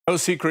No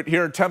secret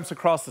here, temps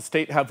across the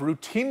state have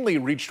routinely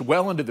reached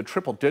well into the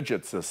triple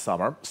digits this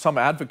summer. Some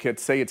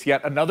advocates say it's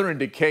yet another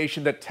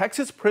indication that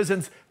Texas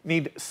prisons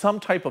need some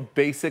type of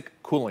basic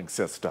cooling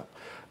system.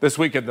 This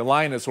weekend, the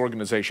Lioness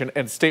Organization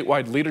and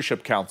Statewide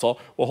Leadership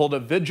Council will hold a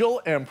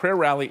vigil and prayer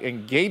rally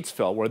in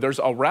Gatesville, where there's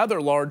a rather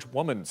large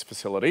women's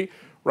facility.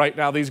 Right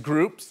now, these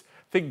groups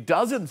think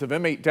dozens of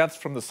inmate deaths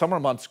from the summer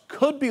months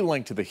could be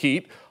linked to the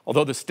heat,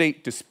 although the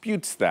state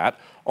disputes that.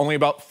 Only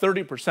about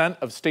 30%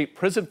 of state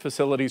prison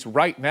facilities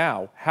right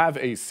now have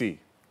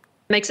AC.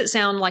 Makes it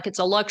sound like it's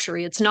a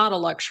luxury. It's not a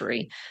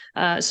luxury.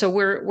 So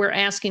we're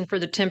asking for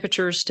the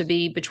temperatures to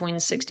be between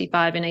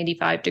 65 and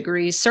 85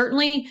 degrees.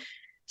 Certainly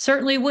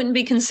wouldn't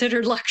be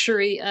considered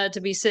luxury to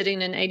be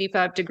sitting in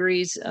 85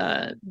 degrees.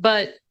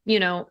 But, you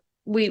know,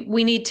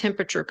 we need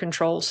temperature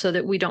control so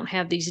that we don't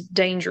have these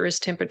dangerous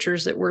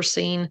temperatures that we're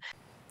seeing.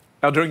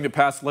 Now, during the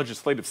past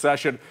legislative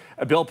session,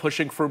 a bill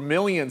pushing for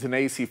millions in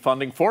AC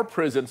funding for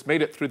prisons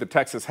made it through the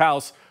Texas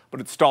House, but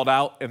it stalled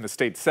out in the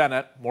state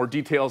Senate. More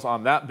details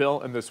on that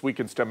bill and this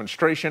weekend's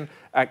demonstration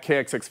at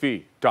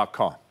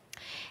KXXV.com.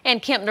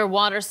 And Kempner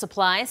Water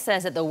Supply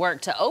says that the work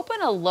to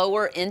open a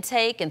lower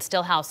intake in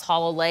Stillhouse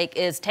Hollow Lake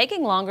is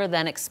taking longer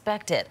than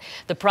expected.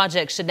 The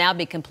project should now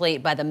be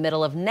complete by the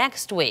middle of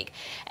next week.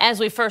 As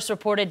we first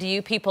reported to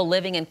you, people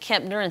living in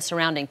Kempner and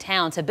surrounding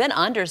towns have been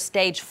under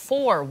stage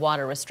 4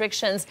 water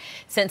restrictions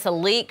since a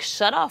leak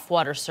shut off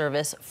water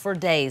service for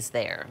days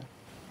there.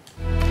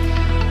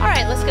 All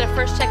right, let's get a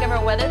first check of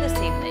our weather this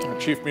evening.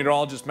 Chief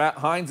Meteorologist Matt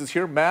Hines is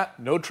here. Matt,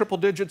 no triple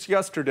digits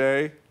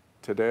yesterday.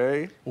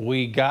 Today,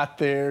 we got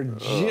there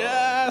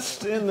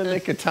just in the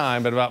nick of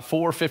time, but about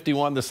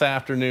 4:51 this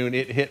afternoon,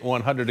 it hit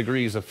 100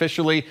 degrees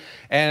officially.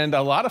 And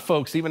a lot of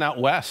folks, even out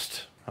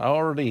west,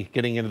 already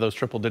getting into those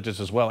triple digits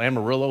as well.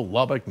 Amarillo,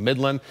 Lubbock,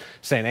 Midland,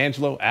 San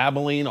Angelo,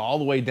 Abilene, all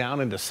the way down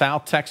into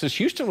South Texas.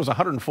 Houston was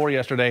 104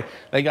 yesterday.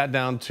 They got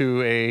down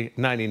to a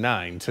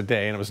 99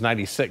 today, and it was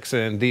 96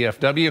 in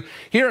DFW.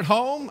 Here at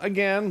home,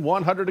 again,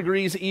 100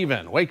 degrees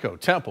even. Waco,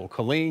 Temple,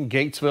 Killeen,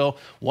 Gatesville,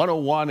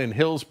 101 in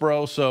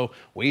Hillsboro. So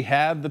we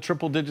had the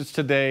triple digits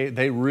today.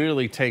 They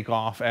really take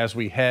off as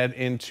we head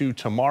into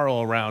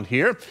tomorrow around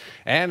here.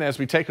 And as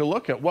we take a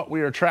look at what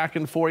we are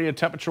tracking for you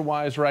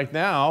temperature-wise right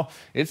now,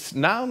 it's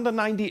down to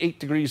 98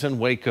 degrees in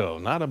Waco.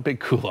 Not a big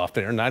cool off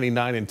there.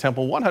 99 in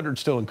Temple, 100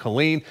 still in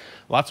Killeen.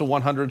 Lots of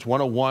 100s,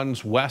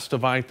 101s west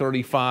of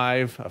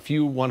I-35, a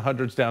few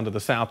 100s down to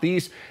the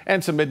southeast,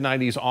 and some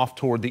mid-90s off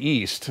toward the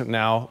east.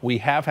 Now, we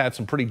have had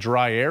some pretty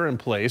dry air in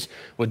place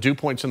with dew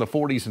points in the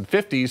 40s and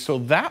 50s, so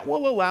that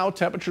will allow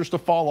temperatures to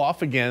fall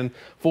off again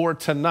for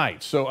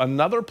tonight. So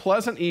another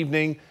pleasant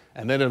evening,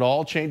 and then it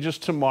all changes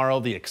tomorrow.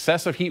 The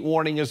excessive heat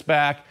warning is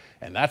back,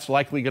 and that's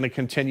likely going to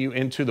continue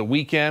into the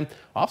weekend.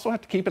 Also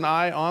have to keep an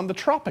eye on the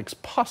tropics,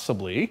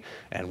 possibly,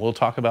 and we'll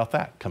talk about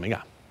that coming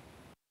up.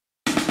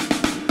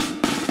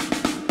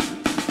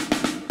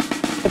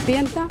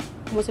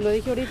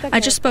 I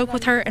just spoke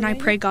with her, and I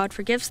pray God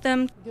forgives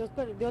them,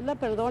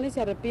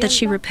 that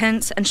she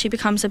repents and she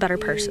becomes a better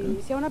person.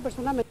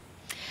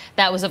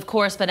 That was, of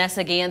course,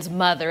 Vanessa Guillen's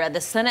mother at the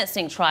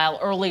sentencing trial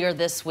earlier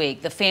this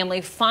week. The family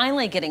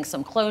finally getting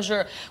some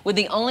closure, with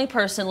the only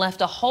person left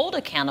to hold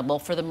accountable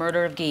for the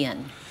murder of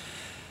Guillen.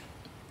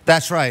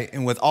 That's right.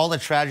 And with all the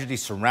tragedy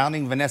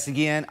surrounding Vanessa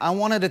Guillen, I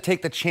wanted to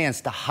take the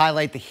chance to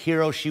highlight the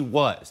hero she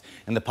was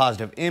and the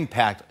positive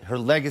impact her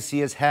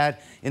legacy has had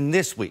in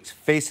this week's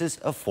Faces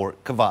of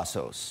Fort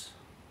Cavazos.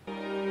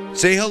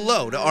 Say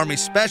hello to Army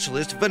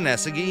Specialist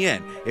Vanessa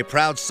Guillen, a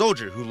proud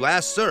soldier who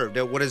last served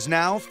at what is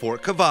now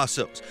Fort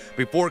Cavazos.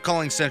 Before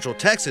calling Central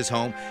Texas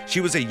home,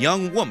 she was a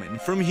young woman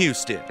from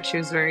Houston. She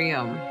was very,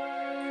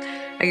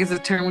 I guess the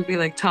term would be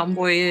like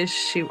tomboyish.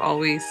 She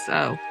always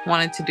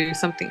wanted to do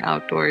something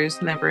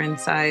outdoors, never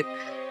inside.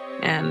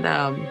 And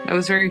it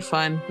was very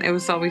fun. It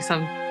was always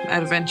some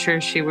adventure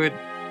she would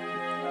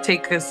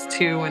take us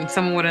to, and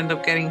someone would end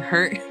up getting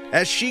hurt.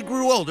 As she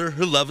grew older,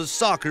 her love of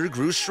soccer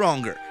grew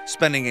stronger,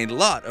 spending a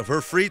lot of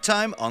her free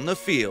time on the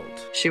field.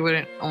 She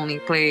wouldn't only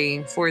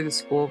play for the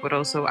school, but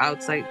also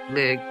outside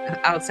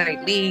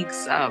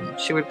leagues.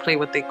 She would play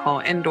what they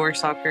call indoor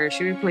soccer.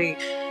 She would play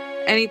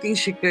anything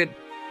she could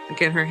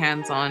get her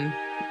hands on.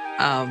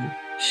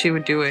 She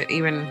would do it,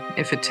 even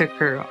if it took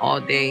her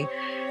all day.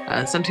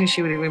 Sometimes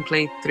she would even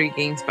play 3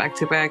 games back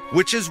to back.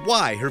 Which is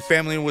why her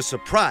family was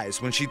surprised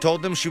when she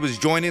told them she was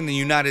joining the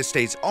United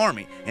States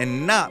Army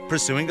and not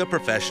pursuing a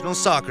professional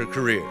soccer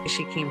career.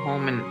 She came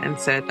home and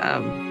said,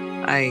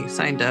 I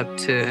signed up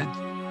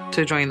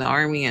to join the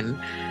Army, and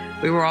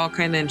we were all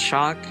kind of in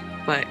shock.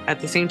 But at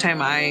the same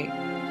time, I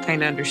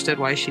kind of understood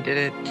why she did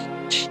it.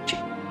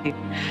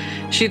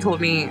 She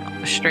told me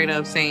straight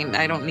up saying,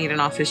 I don't need an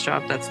office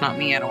job. That's not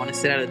me. I don't want to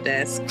sit at a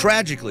desk.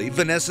 Tragically,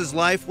 Vanessa's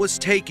life was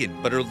taken,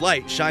 but her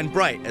light shined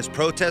bright as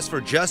protests for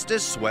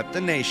justice swept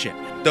the nation.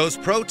 Those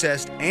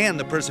protests and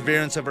the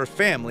perseverance of her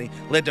family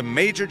led to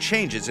major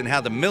changes in how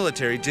the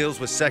military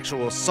deals with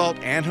sexual assault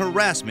and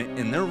harassment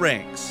in their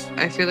ranks.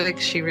 I feel like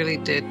she really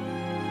did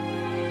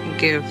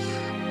give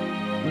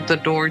the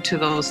door to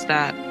those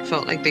that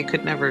felt like they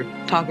could never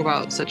talk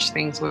about such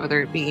things,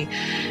 whether it be,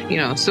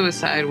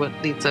 suicide, what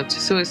leads up to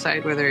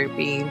suicide, whether it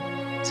be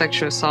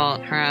sexual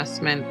assault,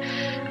 harassment,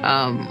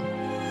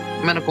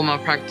 medical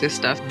malpractice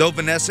stuff. Though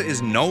Vanessa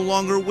is no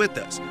longer with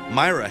us,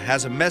 Myra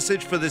has a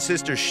message for the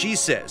sister she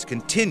says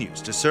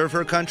continues to serve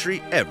her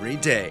country every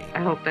day. I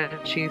hope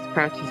that she's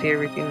proud to see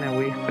everything that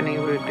we've been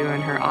able to do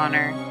in her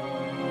honor.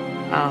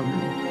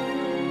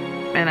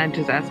 And I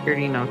just ask her,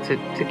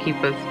 to keep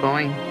us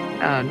going,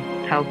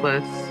 help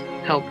us,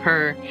 help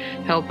her,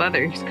 help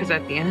others, because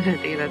at the end of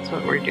the day, that's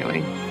what we're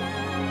doing.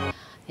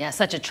 Yeah,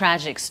 such a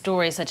tragic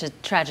story, such a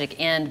tragic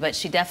end, but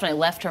she definitely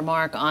left her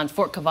mark on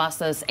Fort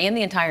Cavazos and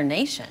the entire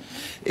nation.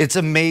 It's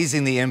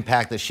amazing the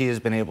impact that she has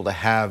been able to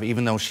have,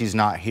 even though she's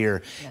not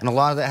here. Yeah. And a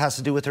lot of that has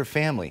to do with her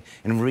family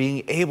and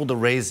being able to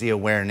raise the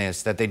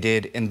awareness that they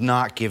did and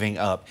not giving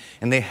up.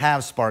 And they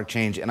have sparked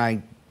change, and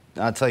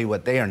I'll tell you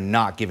what, they are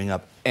not giving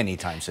up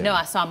anytime soon. No,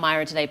 I saw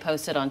Myra today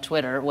posted on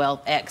Twitter,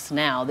 well, X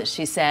now, that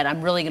she said,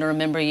 I'm really going to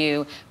remember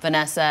you,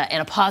 Vanessa,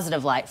 in a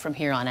positive light from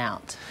here on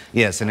out.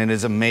 Yes, and it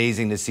is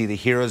amazing to see the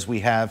heroes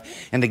we have,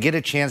 and to get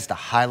a chance to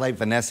highlight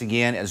Vanessa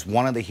Guillen as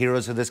one of the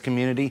heroes of this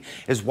community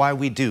is why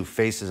we do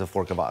Faces of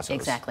Fort Cavazos.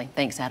 Exactly.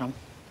 Thanks, Adam.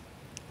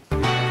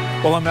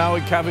 Well, on Maui,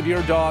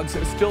 Cavalier dogs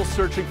still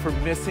searching for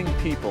missing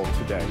people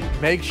today.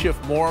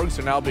 Makeshift morgues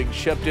are now being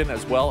shipped in,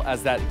 as well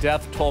as that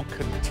death toll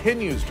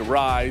continues to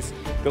rise.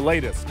 The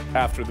latest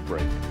after the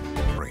break.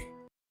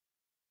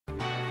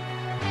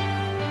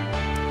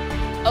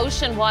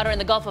 Ocean water in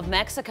the Gulf of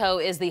Mexico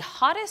is the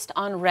hottest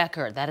on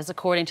record. That is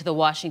according to the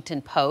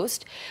Washington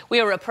Post. We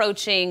are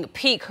approaching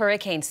peak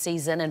hurricane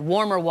season, and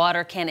warmer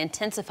water can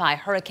intensify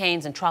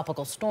hurricanes and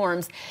tropical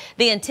storms.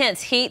 The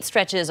intense heat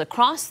stretches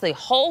across the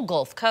whole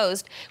Gulf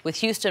Coast, with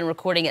Houston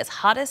recording its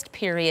hottest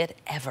period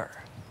ever.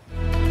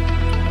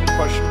 No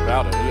question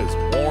about it. It is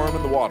warm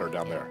in the water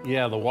down there.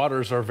 Yeah, the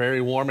waters are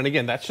very warm. And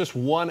again, that's just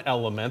one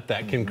element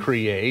that can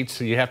create.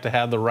 So you have to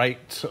have the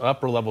right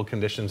upper level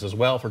conditions as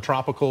well for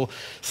tropical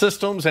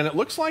systems. And it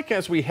looks like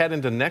as we head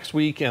into next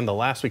week and the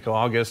last week of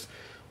August,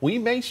 we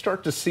may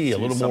start to see a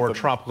little more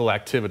tropical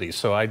activity.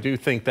 So I do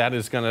think that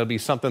is going to be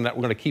something that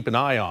we're going to keep an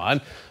eye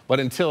on. But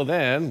until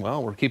then,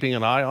 well, we're keeping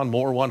an eye on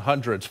more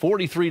 100s.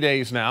 43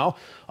 days now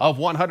of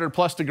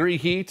 100+ degree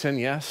heat. And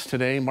yes,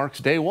 today marks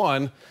day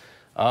one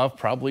of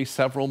probably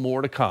several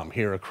more to come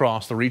here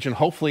across the region.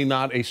 Hopefully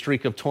not a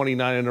streak of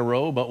 29 in a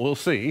row, but we'll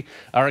see.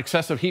 Our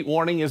excessive heat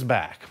warning is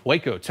back.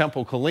 Waco,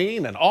 Temple,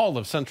 Killeen, and all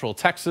of central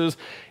Texas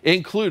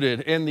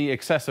included in the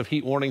excessive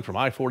heat warning from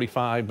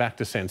I-45 back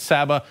to San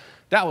Saba,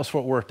 Dallas,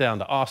 Fort Worth, down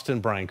to Austin,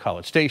 Bryan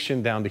College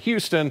Station, down to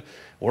Houston.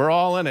 We're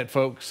all in it,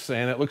 folks,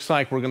 and it looks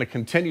like we're going to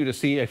continue to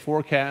see a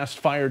forecast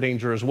fire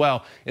danger as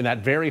well in that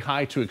very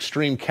high to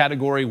extreme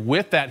category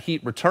with that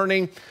heat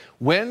returning.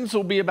 Winds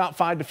will be about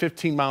 5 to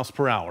 15 miles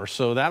per hour,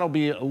 so that'll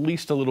be at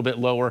least a little bit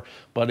lower,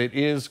 but it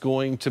is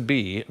going to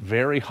be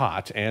very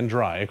hot and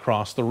dry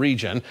across the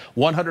region.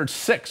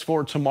 106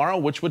 for tomorrow,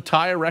 which would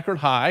tie a record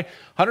high.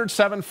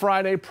 107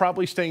 Friday,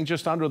 probably staying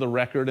just under the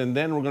record, and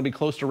then we're going to be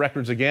close to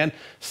records again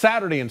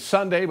Saturday and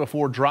Sunday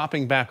before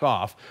dropping back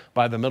off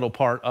by the middle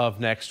part of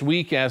next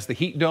week as the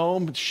heat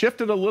dome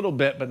shifted a little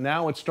bit, but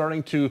now it's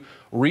starting to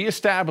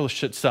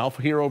reestablish itself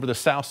here over the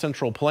south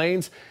central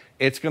plains.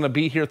 It's going to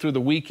be here through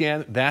the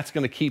weekend. That's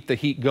going to keep the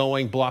heat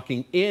going,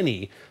 blocking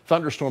any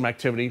thunderstorm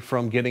activity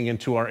from getting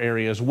into our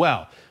area as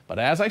well. But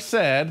as I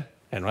said,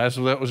 and as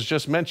that was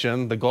just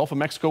mentioned, the Gulf of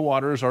Mexico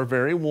waters are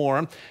very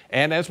warm.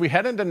 And as we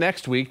head into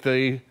next week,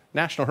 the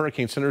National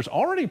Hurricane Center's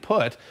already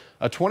put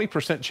a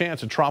 20%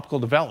 chance of tropical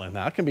development.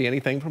 Now, it can be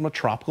anything from a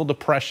tropical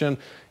depression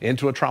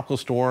into a tropical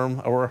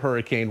storm or a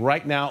hurricane.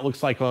 Right now, it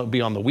looks like it'll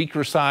be on the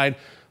weaker side,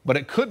 but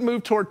it could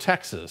move toward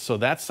Texas, so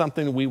that's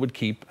something we would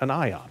keep an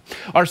eye on.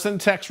 Our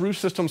Syntex Roof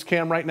Systems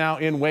cam right now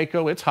in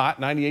Waco, it's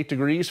hot, 98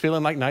 degrees,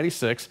 feeling like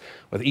 96,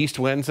 with east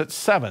winds at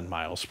 7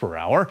 miles per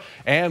hour.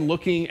 And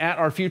looking at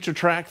our future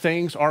track,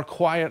 things are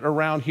quiet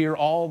around here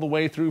all the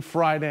way through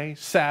Friday,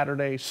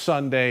 Saturday,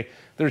 Sunday.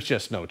 There's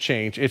just no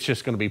change. It's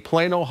just going to be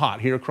plain old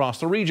hot here across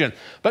the region.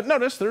 But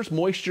notice there's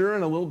moisture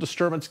and a little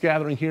disturbance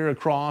gathering here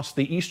across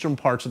the eastern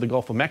parts of the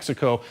Gulf of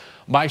Mexico.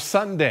 By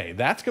Sunday,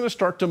 that's going to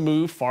start to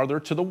move farther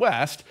to the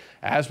west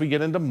as we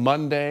get into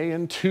Monday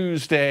and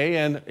Tuesday.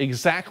 And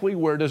exactly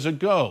where does it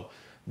go?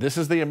 This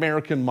is the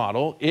American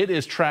model. It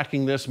is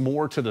tracking this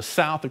more to the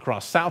south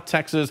across South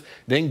Texas,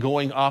 then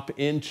going up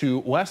into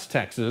West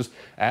Texas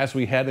as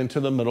we head into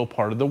the middle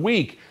part of the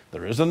week.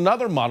 There is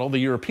another model, the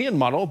European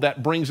model,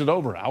 that brings it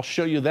over. I'll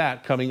show you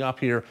that coming up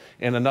here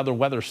in another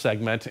weather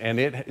segment, and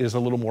it is a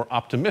little more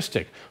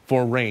optimistic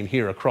for rain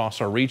here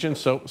across our region,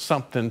 so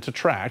something to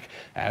track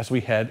as we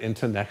head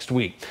into next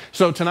week.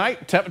 So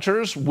tonight,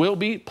 temperatures will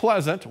be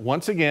pleasant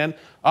once again.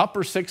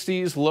 Upper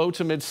 60s, low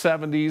to mid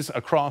 70s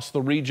across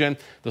the region.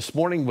 This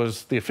morning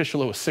was the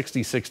official low of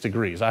 66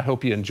 degrees. I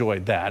hope you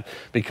enjoyed that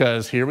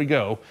because here we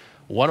go.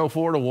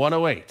 104 to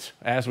 108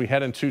 as we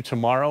head into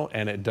tomorrow,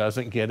 and it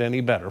doesn't get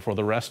any better for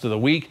the rest of the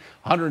week.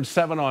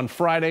 107 on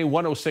Friday,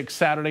 106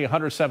 Saturday,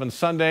 107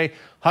 Sunday,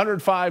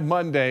 105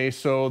 Monday.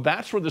 So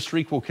that's where the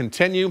streak will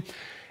continue.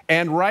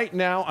 And right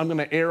now, I'm going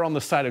to err on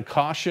the side of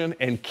caution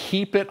and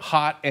keep it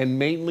hot and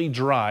mainly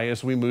dry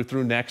as we move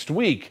through next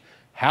week.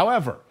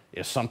 However,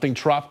 if something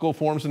tropical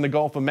forms in the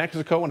Gulf of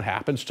Mexico and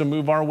happens to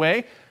move our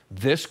way,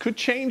 this could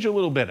change a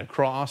little bit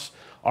across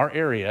our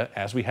area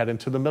as we head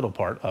into the middle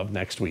part of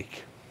next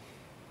week.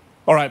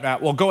 All right,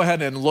 Matt, well, go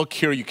ahead and look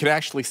here. You can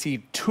actually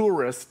see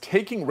tourists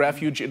taking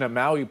refuge in a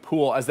Maui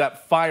pool as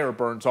that fire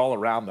burns all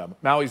around them.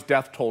 Maui's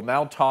death toll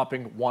now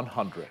topping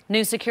 100.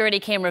 New security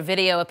camera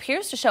video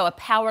appears to show a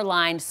power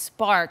line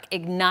spark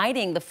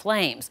igniting the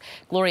flames.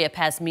 Gloria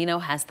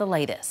Pasmino has the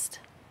latest.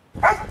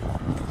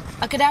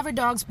 A cadaver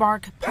dog's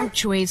bark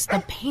punctuates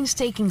the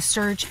painstaking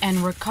search and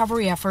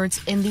recovery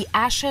efforts in the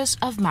ashes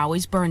of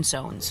Maui's burn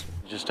zones.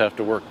 You just have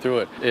to work through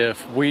it.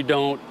 If we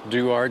don't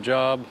do our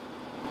job,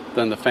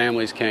 then the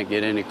families can't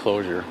get any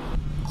closure.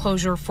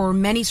 Closure for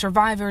many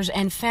survivors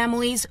and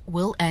families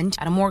will end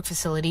at a morgue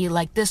facility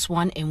like this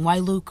one in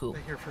Wailuku.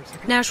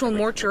 National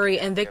mortuary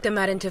and victim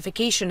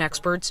identification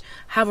experts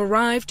have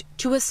arrived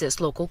to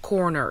assist local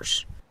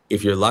coroners.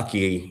 If you're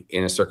lucky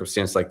in a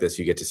circumstance like this,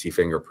 you get to see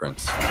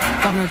fingerprints.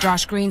 Governor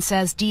Josh Green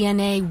says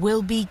DNA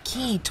will be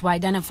key to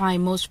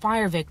identifying most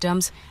fire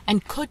victims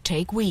and could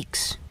take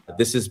weeks.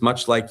 This is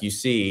much like you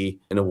see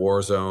in a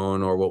war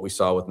zone or what we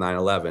saw with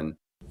 9/11.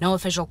 No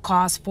official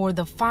cause for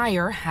the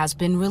fire has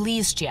been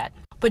released yet.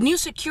 But new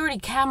security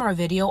camera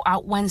video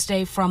out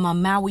Wednesday from a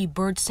Maui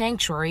bird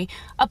sanctuary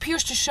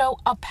appears to show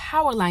a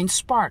power line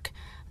spark,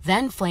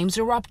 then flames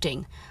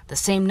erupting. The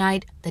same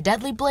night, the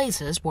deadly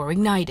blazes were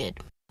ignited.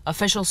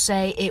 Officials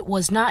say it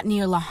was not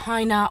near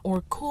Lahaina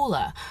or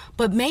Kula,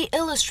 but may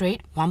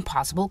illustrate one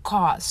possible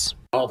cause.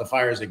 All the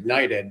fires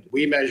ignited.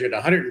 We measured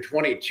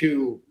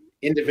 122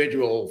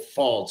 individual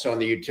faults on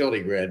the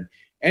utility grid,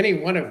 any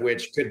one of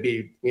which could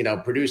be,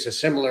 produce a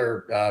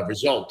similar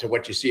result to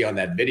what you see on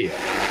that video.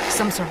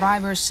 Some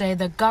survivors say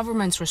the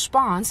government's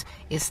response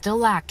is still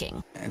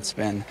lacking. It's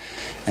been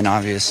an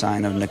obvious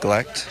sign of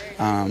neglect,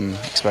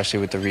 especially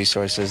with the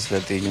resources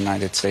that the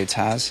United States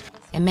has.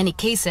 In many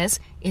cases,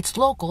 it's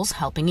locals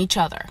helping each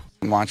other.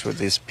 Watch what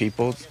these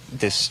people,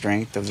 this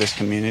strength of this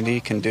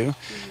community can do,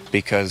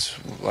 because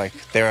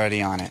they're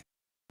already on it.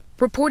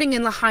 Reporting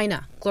in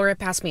Lahaina, Gloria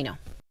Pasmino.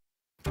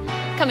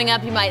 Coming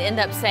up, you might end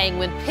up saying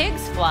when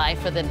pigs fly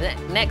for the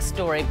next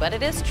story, but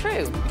it is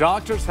true.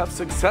 Doctors have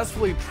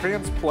successfully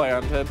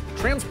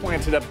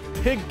transplanted a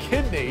pig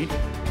kidney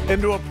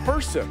into a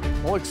person.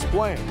 We'll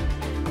explain.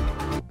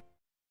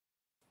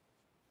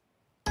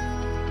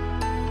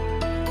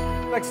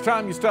 Next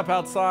time you step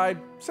outside,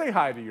 say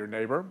hi to your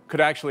neighbor. Could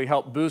actually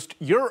help boost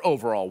your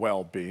overall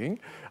well-being.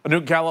 A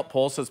new Gallup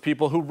poll says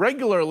people who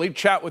regularly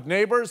chat with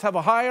neighbors have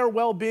a higher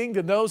well-being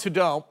than those who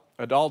don't.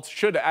 Adults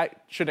should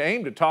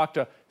aim to talk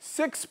to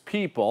 6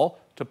 people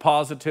to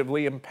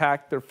positively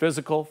impact their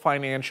physical,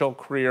 financial,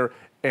 career,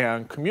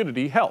 and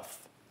community health.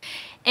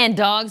 And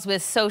dogs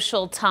with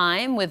social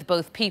time with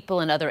both people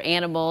and other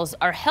animals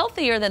are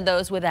healthier than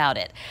those without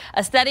it.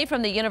 A study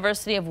from the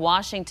University of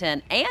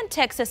Washington and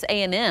Texas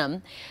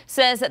A&M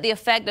says that the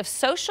effect of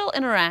social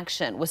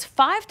interaction was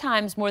 5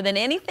 times more than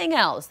anything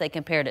else they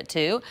compared it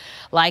to,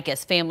 like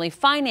as family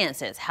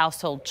finances,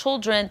 household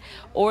children,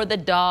 or the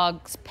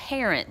dog's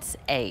parents'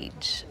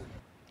 age.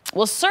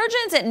 Well,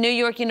 surgeons at New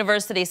York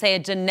University say a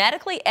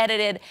genetically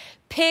edited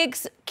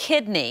pig's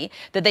kidney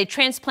that they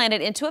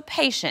transplanted into a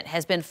patient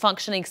has been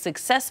functioning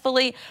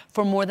successfully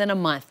for more than a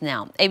month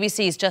now.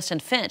 ABC's Justin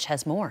Finch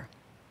has more.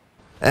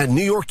 At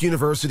New York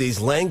University's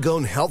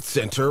Langone Health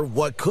Center,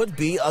 what could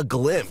be a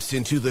glimpse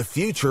into the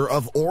future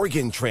of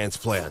organ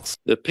transplants.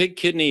 The pig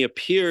kidney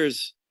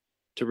appears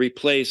to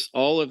replace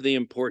all of the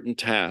important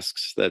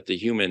tasks that the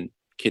human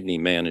kidney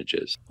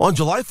manages. On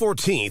July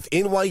 14th,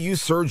 NYU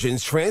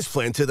surgeons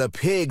transplanted a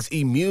pig's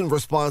immune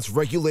response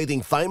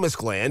regulating thymus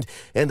gland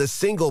and a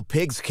single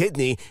pig's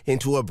kidney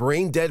into a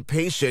brain-dead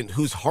patient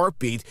whose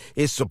heartbeat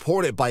is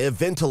supported by a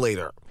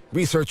ventilator.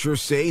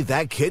 Researchers say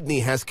that kidney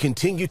has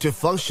continued to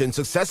function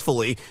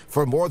successfully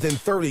for more than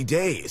 30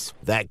 days.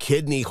 That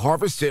kidney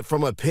harvested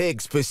from a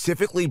pig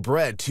specifically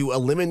bred to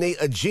eliminate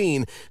a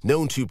gene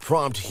known to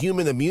prompt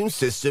human immune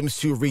systems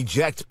to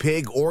reject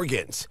pig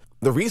organs.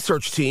 The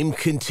research team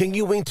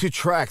continuing to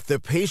track the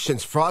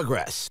patient's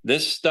progress.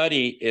 This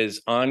study is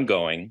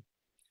ongoing,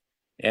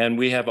 and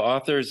we have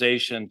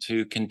authorization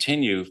to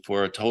continue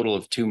for a total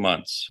of 2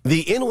 months.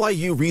 The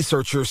NYU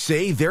researchers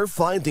say their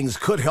findings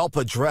could help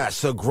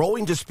address a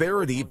growing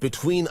disparity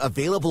between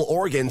available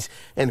organs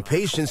and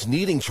patients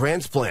needing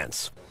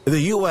transplants. The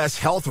U.S.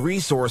 Health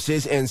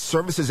Resources and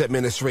Services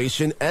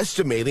Administration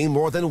estimating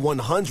more than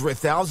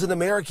 100,000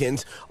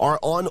 Americans are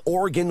on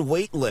organ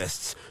wait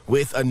lists,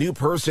 with a new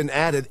person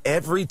added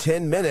every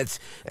 10 minutes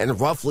and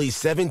roughly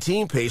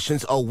 17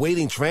 patients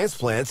awaiting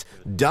transplants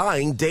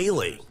dying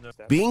daily.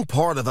 Being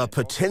part of a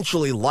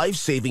potentially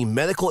life-saving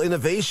medical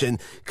innovation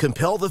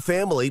compelled the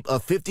family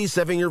of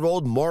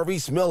 57-year-old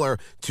Maurice Miller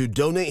to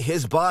donate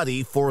his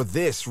body for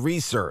this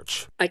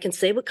research. I can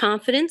say with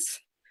confidence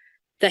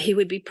that he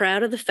would be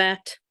proud of the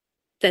fact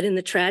that in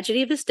the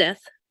tragedy of his death,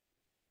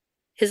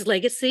 his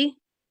legacy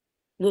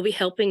will be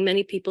helping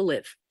many people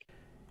live.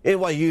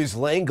 NYU's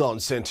Langone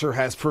Center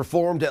has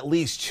performed at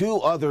least 2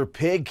 other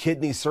pig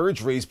kidney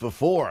surgeries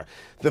before.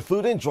 The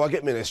Food and Drug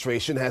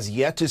Administration has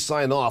yet to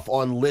sign off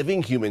on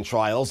living human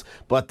trials,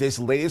 but this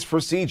latest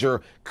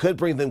procedure could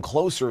bring them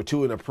closer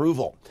to an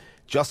approval.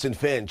 Justin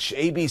Finch,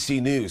 ABC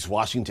News,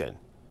 Washington.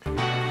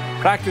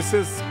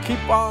 Practices keep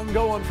on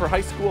going for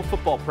high school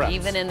football preps.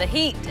 Even in the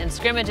heat, and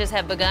scrimmages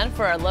have begun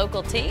for our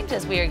local teams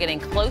as we are getting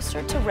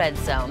closer to Red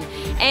Zone.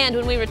 And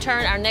when we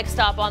return, our next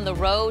stop on the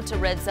road to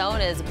Red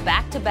Zone is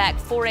back-to-back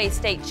 4A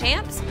state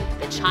champs,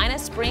 the China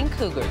Spring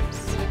Cougars.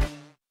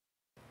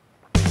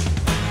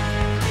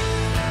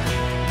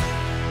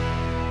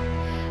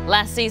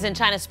 Last season,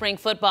 China Spring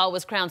football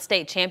was crowned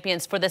state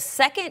champions for the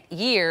 2nd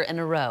year in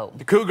a row.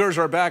 The Cougars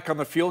are back on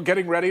the field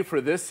getting ready for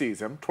this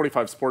season.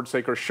 25 Sports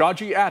anchor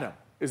Shaji Adam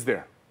is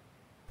there.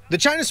 The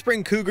China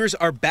Spring Cougars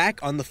are back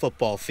on the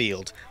football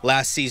field.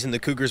 Last season, the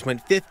Cougars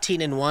went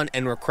 15-1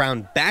 and were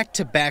crowned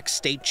back-to-back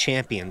state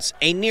champions,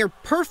 a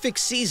near-perfect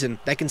season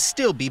that can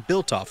still be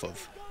built off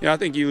of. Yeah, I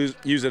think you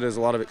use it as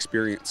a lot of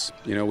experience.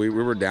 You know, we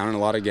were down in a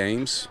lot of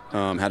games,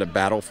 had a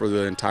battle for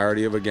the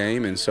entirety of a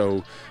game, and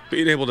so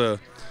being able to,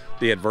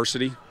 the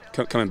adversity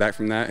coming back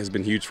from that has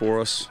been huge for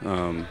us.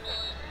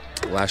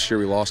 Last year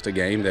we lost a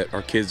game that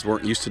our kids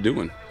weren't used to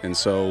doing, and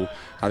so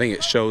I think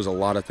it shows a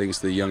lot of things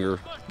to the younger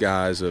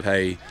guys of,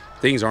 hey,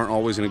 things aren't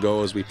always going to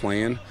go as we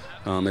plan.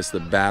 It's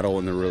the battle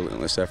and the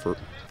relentless effort.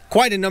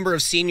 Quite a number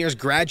of seniors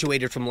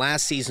graduated from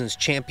last season's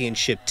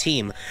championship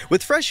team.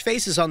 With fresh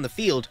faces on the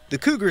field, the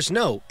Cougars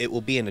know it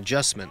will be an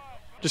adjustment.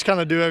 Just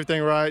kind of do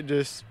everything right,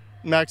 just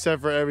max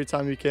effort every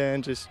time you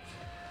can, just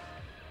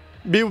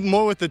be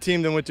more with the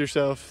team than with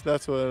yourself.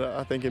 That's what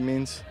I think it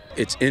means.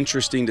 It's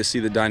interesting to see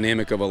the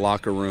dynamic of a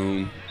locker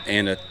room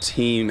and a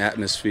team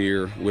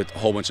atmosphere with a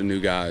whole bunch of new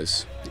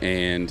guys.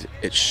 And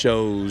it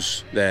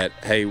shows that,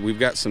 hey, we've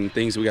got some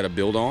things we got to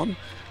build on.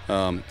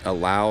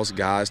 Allows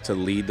guys to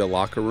lead the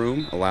locker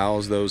room,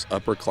 allows those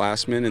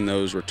upperclassmen and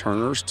those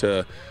returners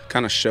to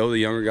kind of show the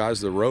younger guys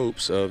the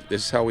ropes of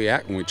this is how we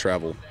act when we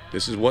travel.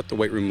 This is what the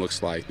weight room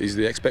looks like. These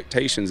are the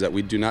expectations that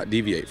we do not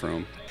deviate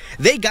from.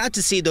 They got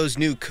to see those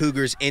new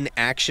Cougars in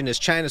action as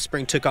China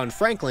Spring took on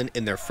Franklin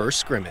in their first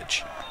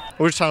scrimmage.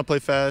 We're just trying to play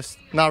fast,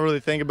 not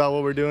really think about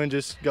what we're doing,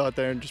 just go out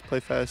there and just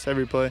play fast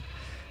every play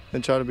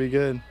and try to be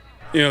good.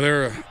 You know,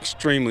 they're an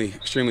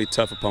extremely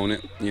tough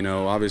opponent. You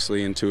know,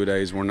 obviously in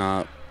two-a-days we're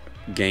not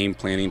game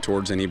planning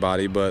towards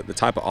anybody, but the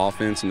type of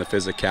offense and the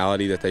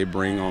physicality that they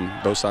bring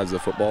on both sides of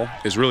the football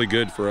is really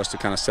good for us to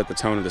kind of set the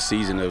tone of the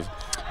season of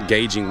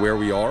gauging where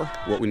we are,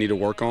 what we need to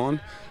work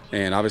on,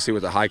 and obviously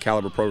with a high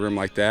caliber program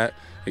like that,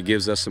 it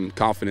gives us some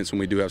confidence when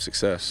we do have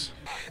success.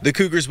 The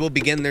Cougars will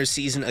begin their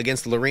season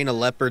against Lorena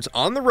Leopards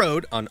on the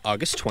road on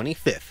August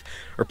 25th.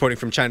 Reporting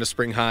from China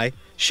Spring High,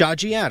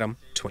 Shaji Adam,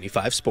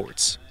 25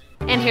 Sports.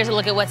 And here's a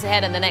look at what's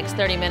ahead in the next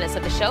 30 minutes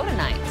of the show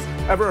tonight.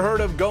 Ever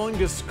heard of going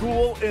to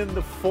school in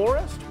the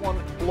forest?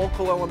 One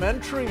local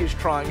elementary is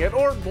trying it,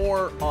 or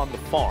more on the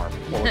farm.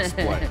 We'll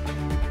explain.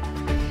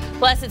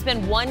 Plus, it's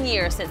been 1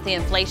 year since the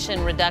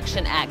Inflation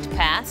Reduction Act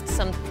passed.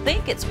 Some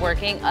think it's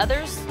working,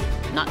 others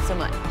not so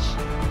much.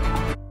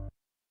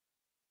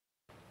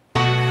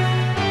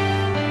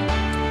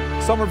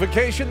 Summer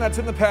vacation, that's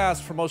in the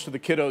past for most of the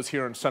kiddos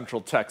here in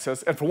Central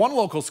Texas. And for one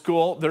local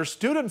school, their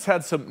students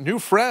had some new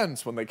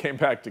friends when they came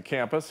back to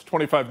campus.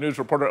 25 News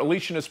reporter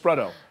Alicia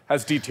Nespreto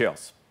has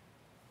details.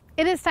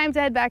 It is time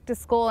to head back to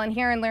school, and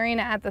here in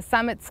Lorena at the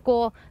Summit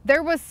School,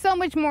 there was so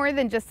much more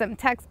than just some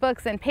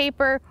textbooks and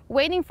paper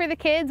waiting for the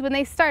kids when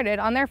they started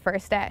on their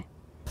first day.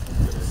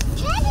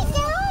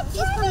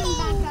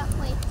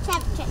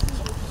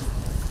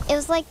 It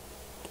was like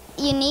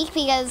unique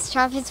because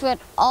Travis would,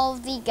 all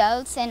the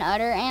goats and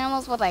other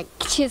animals would like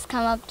just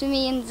come up to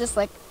me and just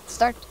like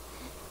start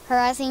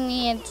harassing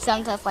me and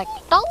sometimes like,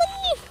 don't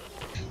leave.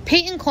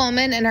 Peyton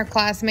Coleman and her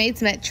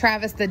classmates met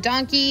Travis the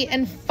donkey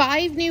and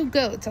 5 new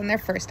goats on their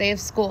first day of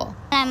school.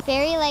 I'm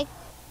very like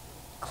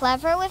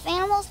clever with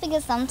animals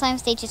because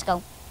sometimes they just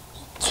go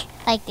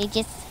like they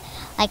just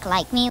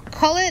like me.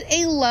 Call it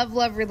a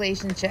love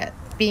relationship.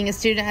 Being a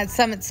student at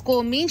Summit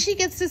School means she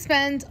gets to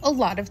spend a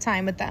lot of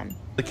time with them.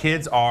 The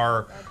kids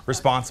are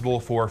responsible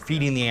for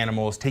feeding the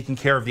animals, taking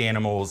care of the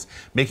animals,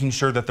 making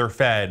sure that they're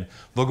fed.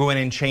 They'll go in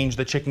and change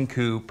the chicken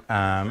coop,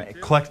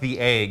 collect the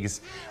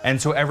eggs.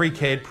 And so every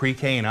kid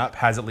pre-K and up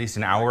has at least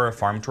an hour of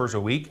farm tours a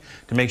week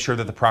to make sure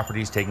that the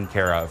property is taken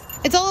care of.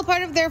 It's all a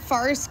part of their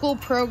Forest School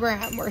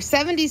program, where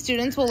 70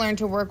 students will learn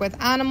to work with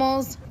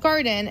animals,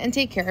 garden, and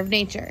take care of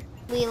nature.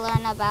 We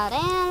learn about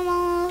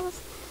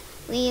animals,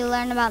 we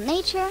learn about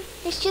nature.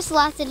 There's just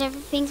lots of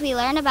different things we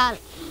learn about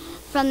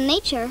from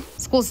nature.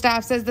 School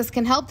staff says this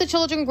can help the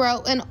children grow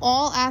in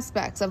all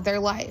aspects of their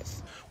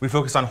life. We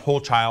focus on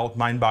whole child,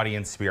 mind, body,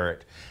 and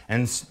spirit.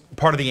 And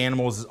part of the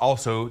animals is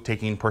also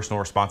taking personal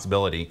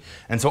responsibility.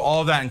 And so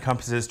all of that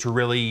encompasses to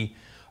really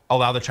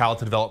allow the child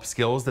to develop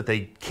skills that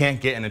they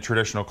can't get in a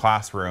traditional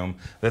classroom,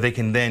 that they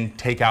can then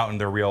take out in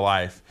their real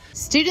life.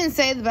 Students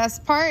say the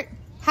best part,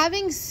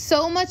 having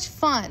so much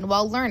fun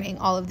while learning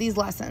all of these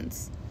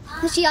lessons.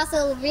 She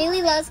also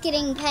really loves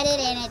getting petted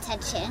and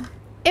attention.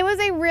 It was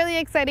a really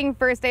exciting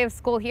first day of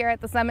school here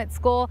at the Summit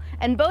School,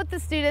 and both the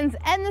students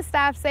and the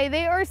staff say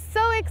they are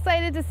so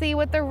excited to see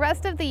what the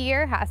rest of the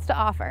year has to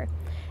offer.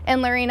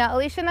 In Lorena,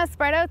 Alicia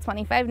Nespreto,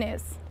 25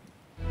 News.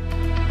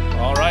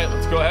 All right,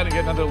 let's go ahead and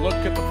get another look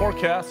at the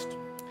forecast.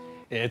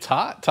 It's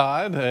hot,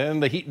 Todd,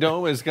 and the heat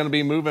dome is going to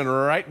be moving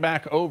right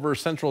back over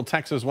central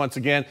Texas once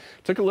again.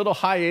 Took a little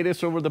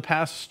hiatus over the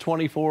past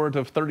 24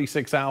 to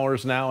 36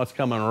 hours. Now it's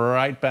coming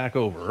right back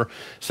over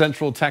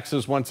central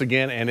Texas once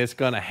again, and it's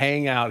going to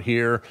hang out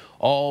here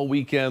all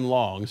weekend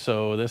long.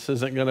 So this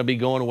isn't going to be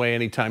going away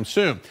anytime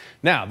soon.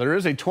 Now, there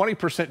is a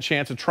 20%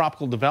 chance of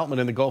tropical development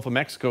in the Gulf of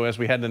Mexico as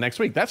we head into next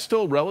week. That's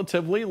still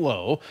relatively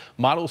low.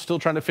 Models still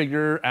trying to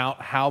figure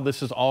out how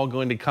this is all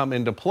going to come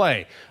into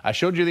play. I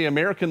showed you the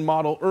American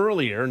model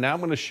earlier. Now I'm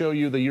going to show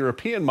you the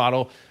European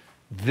model.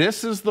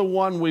 This is the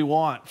one we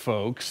want,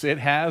 folks. It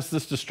has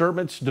this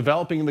disturbance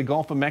developing in the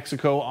Gulf of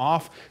Mexico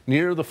off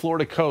near the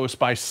Florida coast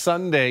by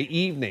Sunday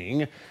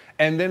evening,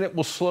 and then it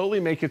will slowly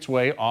make its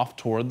way off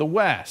toward the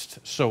west.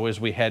 So as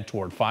we head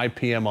toward 5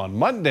 p.m. on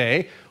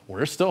Monday,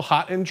 we're still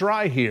hot and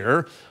dry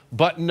here,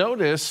 but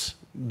notice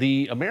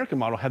the American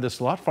model had this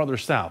a lot farther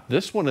south.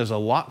 This one is a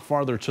lot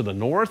farther to the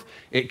north.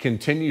 It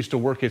continues to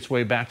work its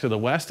way back to the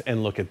west,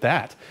 and look at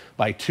that.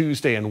 By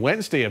Tuesday and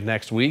Wednesday of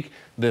next week,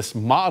 this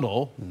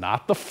model,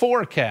 not the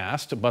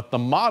forecast, but the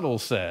model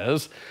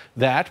says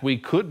that we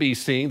could be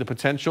seeing the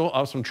potential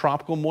of some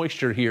tropical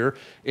moisture here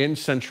in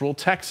central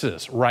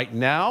Texas. Right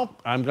now,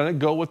 I'm going to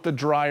go with the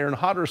drier and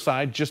hotter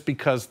side just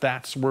because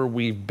that's where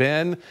we've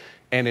been,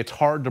 and it's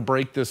hard to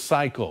break this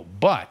cycle.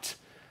 But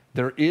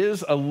there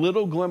is a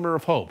little glimmer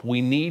of hope. We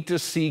need to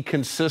see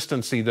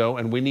consistency, though,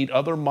 and we need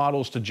other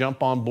models to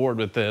jump on board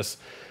with this,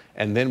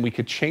 and then we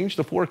could change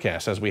the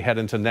forecast as we head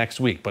into next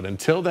week. But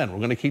until then, we're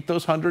going to keep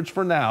those hundreds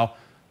for now,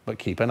 but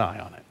keep an eye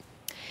on it.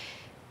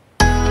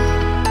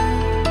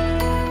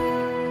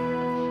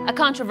 A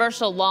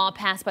controversial law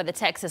passed by the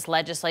Texas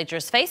legislature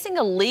is facing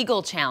a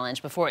legal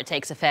challenge before it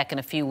takes effect in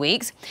a few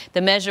weeks.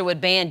 The measure would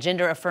ban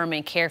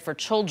gender-affirming care for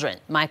children.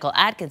 Michael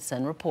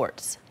Atkinson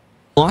reports.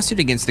 A lawsuit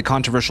against the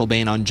controversial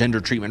ban on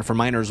gender treatment for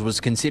minors was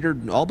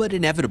considered all but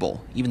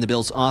inevitable. Even the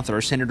bill's author,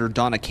 Senator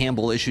Donna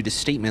Campbell, issued a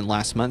statement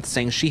last month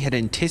saying she had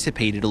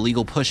anticipated a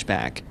legal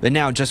pushback. But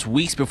now, just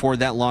weeks before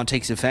that law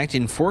takes effect,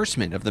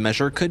 enforcement of the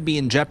measure could be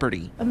in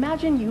jeopardy.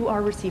 Imagine you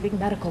are receiving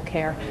medical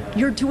care.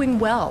 You're doing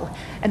well,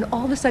 and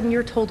all of a sudden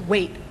you're told,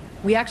 wait,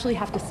 we actually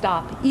have to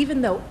stop,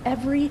 even though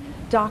every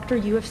doctor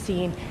you have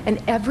seen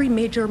and every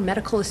major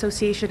medical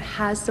association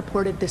has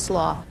supported this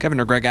law.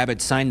 Governor Greg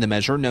Abbott signed the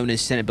measure, known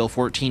as Senate Bill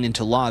 14,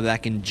 into law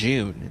back in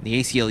June.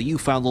 The ACLU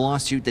filed a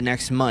lawsuit the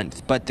next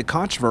month, but the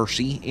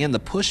controversy and the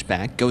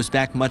pushback goes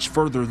back much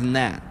further than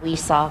that. We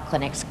saw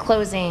clinics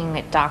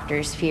closing,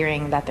 doctors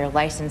fearing that their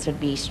license would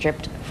be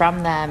stripped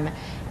from them,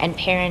 and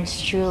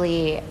parents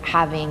truly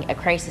having a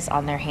crisis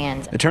on their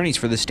hands. Attorneys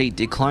for the state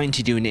declined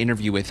to do an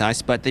interview with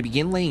us, but they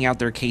began laying out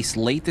their case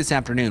late this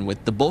afternoon,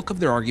 with the bulk of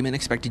their argument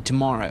expected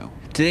tomorrow.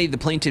 Today, the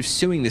plaintiffs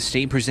suing the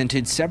state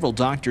presented several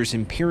doctors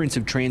and parents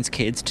of trans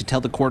kids to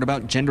tell the court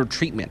about gender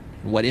treatment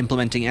and what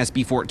implementing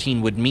SB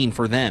 14 would mean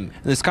for them.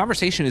 And this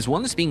conversation is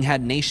one that's being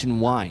had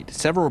nationwide.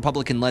 Several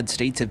Republican-led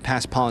states have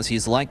passed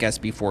policies like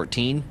SB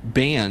 14,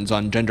 bans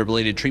on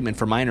gender-related treatment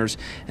for minors,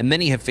 and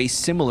many have faced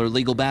similar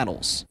legal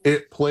battles.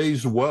 It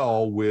plays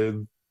well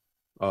with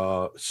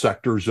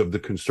sectors of the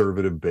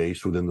conservative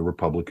base within the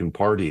Republican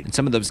Party. And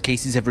some of those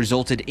cases have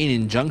resulted in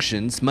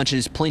injunctions, much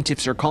as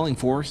plaintiffs are calling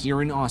for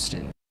here in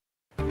Austin.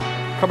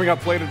 Coming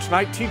up later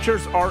tonight,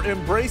 teachers are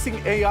embracing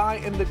AI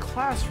in the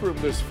classroom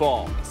this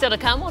fall. Still to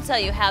come, we'll tell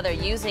you how they're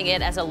using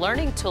it as a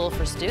learning tool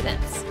for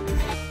students.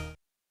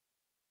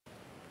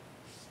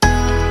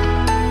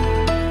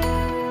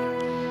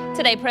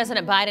 Today,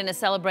 President Biden is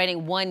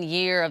celebrating 1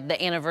 year of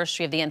the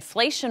anniversary of the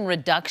Inflation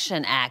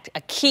Reduction Act,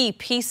 a key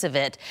piece of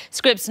it.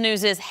 Scripps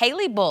News'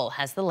 Haley Bull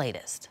has the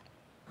latest.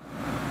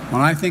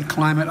 When I think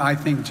climate, I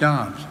think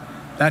jobs.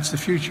 That's the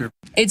future.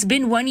 It's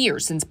been 1 year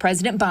since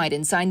President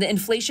Biden signed the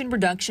Inflation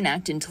Reduction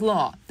Act into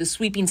law. The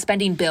sweeping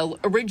spending bill,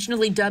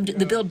 originally dubbed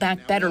the Build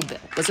Back Better bill,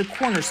 was a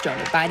cornerstone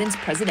of Biden's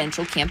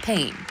presidential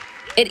campaign.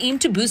 It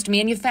aimed to boost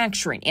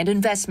manufacturing and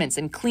investments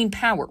in clean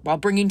power while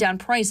bringing down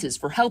prices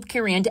for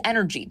healthcare and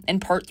energy,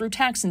 in part through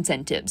tax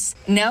incentives.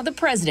 Now the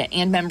president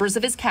and members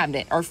of his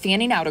cabinet are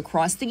fanning out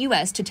across the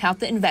U.S. to tout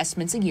the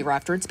investments a year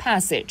after its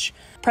passage.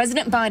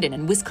 President Biden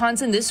in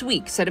Wisconsin this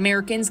week said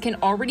Americans can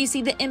already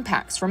see the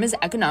impacts from his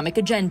economic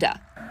agenda.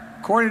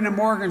 According to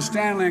Morgan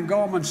Stanley and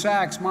Goldman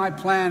Sachs, my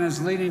plan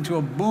is leading to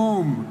a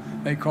boom,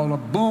 they call a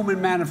boom in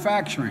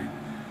manufacturing.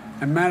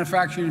 And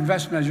manufacturing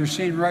investment, as you're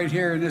seeing right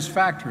here in this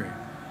factory.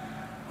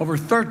 Over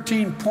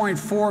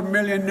 13.4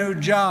 million new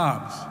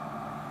jobs,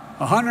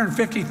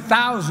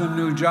 150,000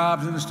 new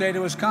jobs in the state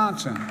of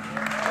Wisconsin.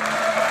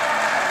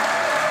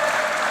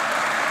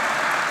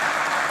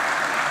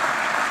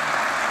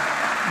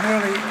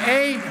 Nearly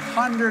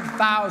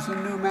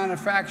 800,000 new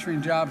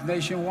manufacturing jobs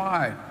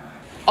nationwide.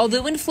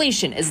 Although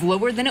inflation is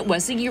lower than it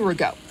was a year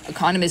ago,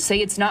 economists say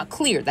it's not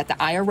clear that the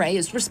IRA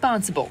is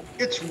responsible.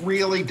 It's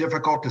really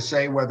difficult to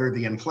say whether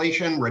the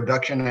Inflation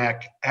Reduction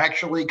Act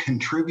actually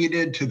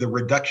contributed to the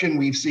reduction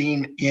we've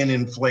seen in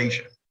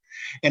inflation.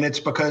 And it's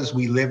because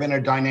we live in a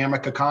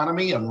dynamic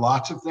economy and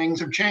lots of things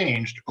have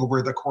changed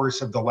over the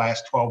course of the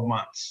last 12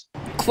 months.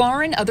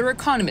 Clark and other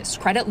economists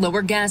credit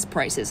lower gas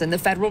prices and the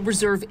Federal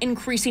Reserve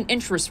increasing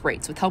interest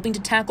rates with helping to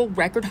tackle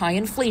record high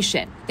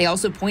inflation. They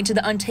also point to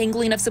the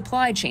untangling of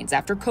supply chains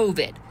after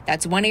COVID.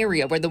 That's one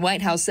area where the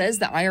White House says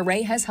the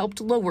IRA has helped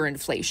lower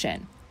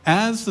inflation.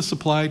 As the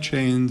supply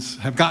chains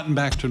have gotten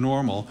back to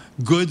normal,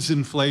 goods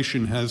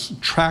inflation has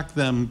tracked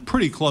them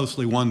pretty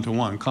closely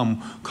one-to-one,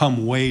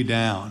 come way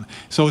down.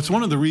 So it's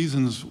one of the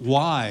reasons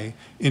why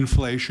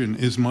inflation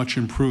is much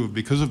improved,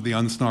 because of the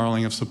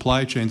unsnarling of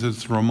supply chains.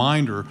 It's a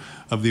reminder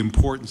of the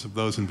importance of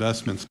those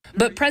investments.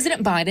 But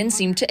President Biden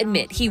seemed to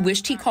admit he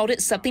wished he called it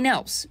something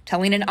else,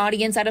 telling an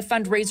audience at a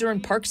fundraiser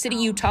in Park City,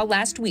 Utah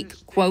last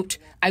week, quote,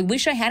 "I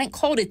wish I hadn't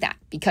called it that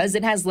because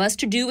it has less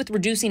to do with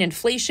reducing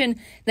inflation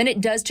than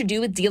it does to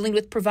do with dealing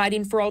with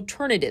providing for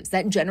alternatives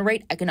that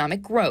generate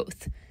economic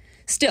growth."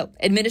 Still,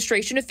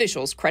 administration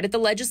officials credit the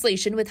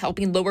legislation with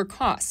helping lower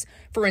costs,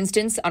 for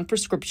instance, on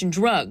prescription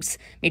drugs,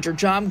 major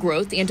job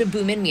growth, and a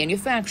boom in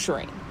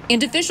manufacturing.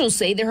 And officials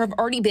say there have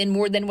already been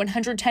more than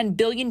 $110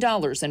 billion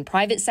in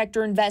private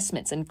sector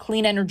investments in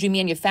clean energy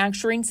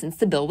manufacturing since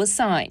the bill was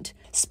signed.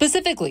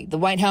 Specifically, the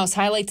White House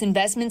highlights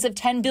investments of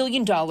 $10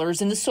 billion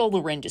in the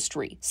solar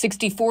industry,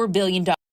 $64 billion